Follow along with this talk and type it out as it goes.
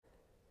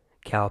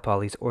Cal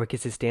Poly's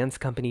Orchesis Dance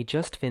Company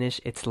just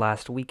finished its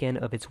last weekend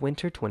of its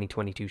winter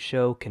 2022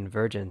 show,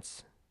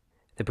 Convergence.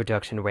 The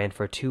production ran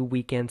for 2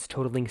 weekends,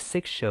 totaling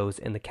 6 shows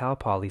in the Cal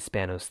Poly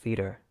Spanos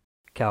Theater.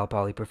 Cal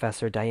Poly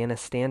professor Diana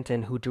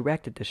Stanton, who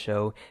directed the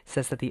show,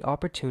 says that the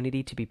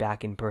opportunity to be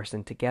back in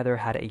person together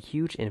had a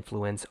huge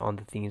influence on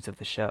the themes of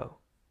the show.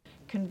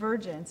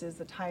 Convergence is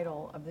the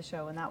title of the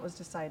show, and that was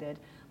decided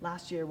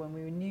last year when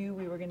we knew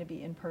we were going to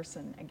be in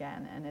person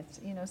again. And it's,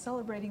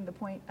 celebrating the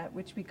point at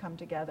which we come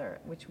together,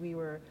 which we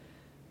were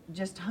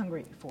just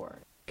hungry for.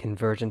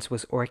 Convergence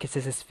was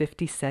Orchesis'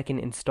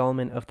 52nd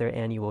installment of their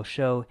annual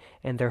show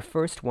and their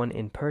first one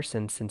in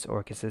person since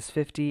Orchesis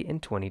 50 in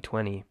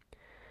 2020.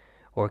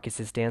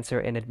 Orchesis dancer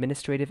and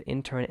administrative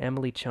intern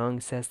Emily Chung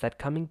says that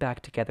coming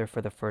back together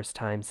for the first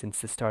time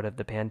since the start of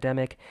the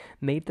pandemic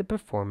made the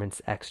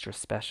performance extra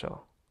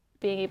special.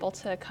 Being able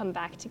to come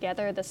back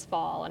together this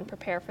fall and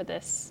prepare for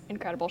this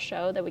incredible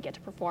show that we get to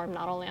perform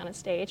not only on a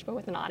stage but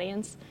with an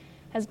audience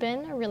has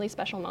been a really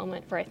special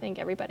moment for, I think,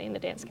 everybody in the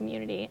dance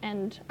community,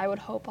 and I would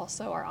hope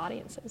also our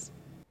audiences.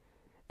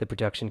 The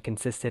production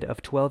consisted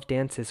of 12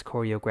 dances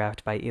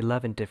choreographed by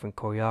 11 different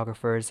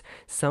choreographers,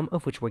 some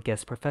of which were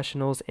guest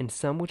professionals and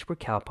some which were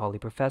Cal Poly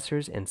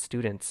professors and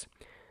students.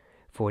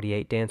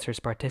 48 dancers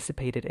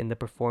participated in the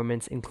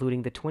performance,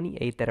 including the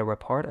 28 that are a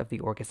part of the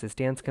Orchesis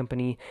Dance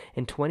Company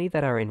and 20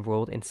 that are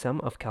enrolled in some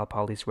of Cal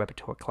Poly's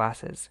repertoire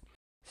classes.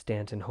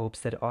 Stanton hopes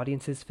that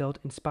audiences felt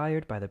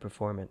inspired by the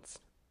performance.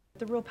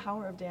 The real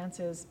power of dance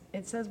is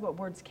it says what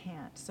words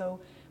can't. So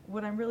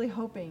what I'm really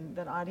hoping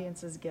that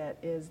audiences get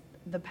is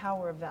the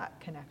power of that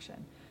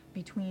connection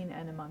between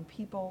and among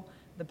people,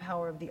 the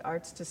power of the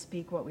arts to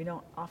speak what we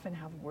don't often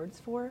have words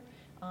for,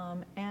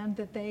 and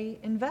that they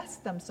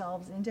invest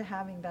themselves into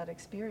having that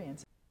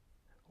experience.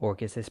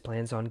 Orchesis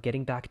plans on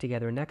getting back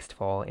together next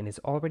fall and is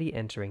already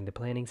entering the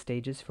planning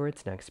stages for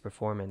its next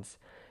performance.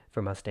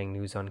 For Mustang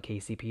News on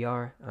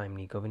KCPR, I'm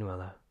Nico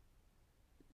Vinuela.